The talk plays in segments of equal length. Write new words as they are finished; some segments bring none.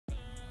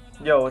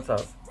Yo, what's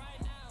up?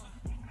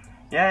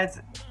 Yeah, it's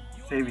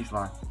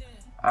Sline.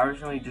 I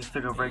recently just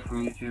took a break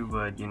from YouTube,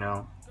 but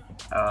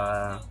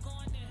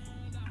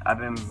I've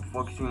been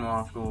focusing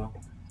on school.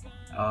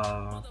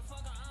 But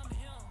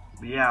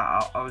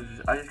yeah,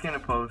 I just came to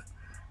post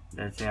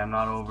that say I'm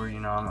not over.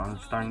 I'm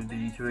starting to do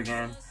YouTube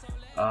again.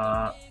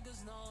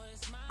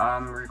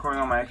 I'm recording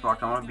on my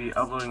Xbox. I'm gonna be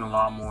uploading a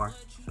lot more,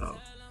 so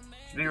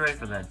be ready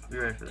for that. Be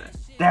ready for that.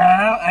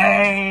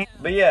 Damn.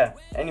 But yeah,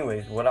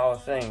 anyways, what I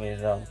was saying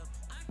is I'm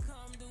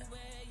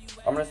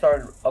gonna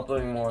start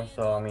uploading more.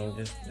 So I mean,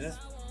 just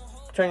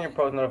turn your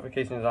post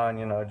notifications on.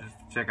 Just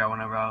check out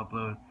whenever I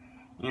upload.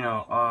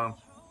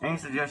 Any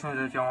suggestions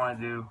that y'all want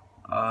to do.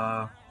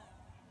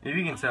 If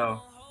you can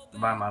tell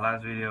by my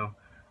last video,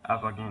 I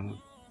fucking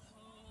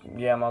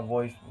my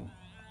voice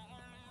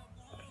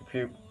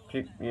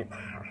puberty,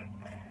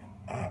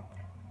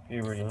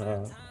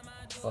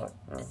 fuck.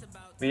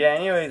 But yeah,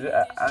 anyways,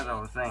 as I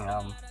was saying,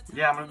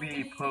 yeah, I'm gonna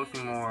be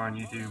posting more on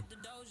YouTube.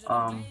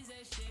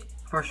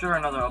 For sure,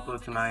 another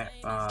upload tonight.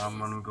 I'm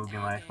gonna go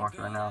get my Xbox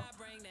right now.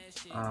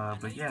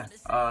 But yeah,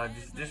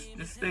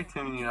 just stay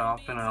tuned. I'm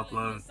finna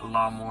upload a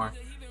lot more.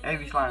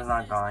 Sline is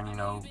not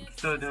gone.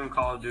 Still doing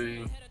Call of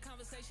Duty.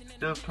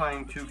 Still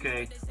playing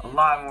 2K. A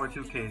lot more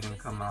 2K is gonna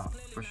come out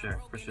for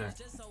sure.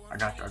 I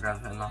got you. I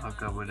got to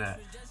hook up with that.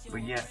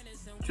 But yeah,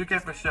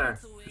 2K for sure.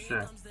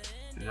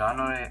 I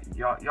know that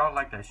y'all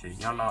like that shit.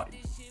 Y'all like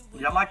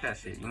that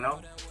shit.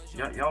 Y'all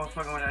was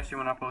fucking with that shit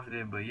when I posted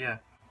it. But yeah,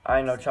 I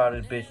ain't no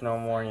childish bitch no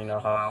more. You know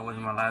how I was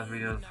in my last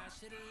videos.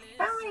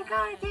 Oh my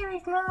god,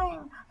 Gary's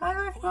lying. I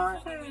got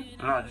sponsored.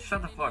 No, just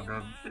shut the fuck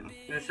up.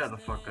 Just shut the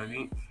fuck up.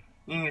 You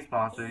ain't get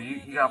sponsored.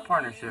 You got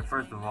partnership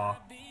first of all.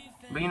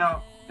 But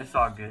it's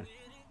all good.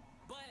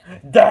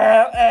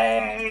 Damn,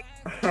 hey!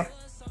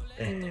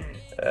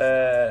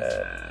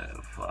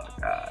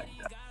 Fuck, God.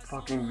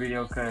 Fucking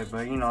video cut,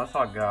 but it's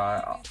all good.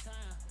 I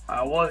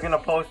was gonna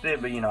post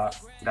it, but I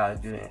gotta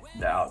do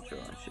the outro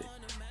and shit.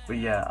 But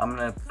yeah, I'm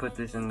gonna put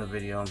this in the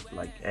video and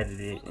like edit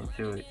it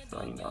into it, so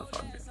it's all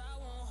good.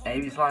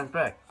 Hey, Sline's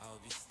back.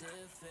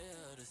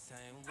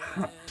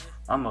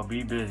 I'm gonna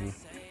be busy.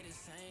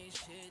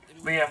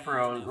 But yeah, for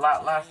real,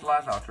 last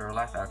outro.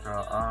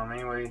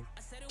 Anyway,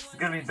 it's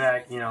gonna be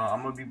back.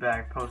 I'm gonna be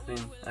back posting,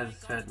 as I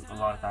said a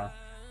lot of times.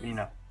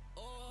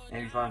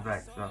 Maybe Sline's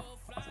back. So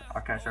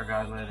I'll catch y'all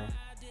guys later.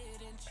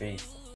 Peace.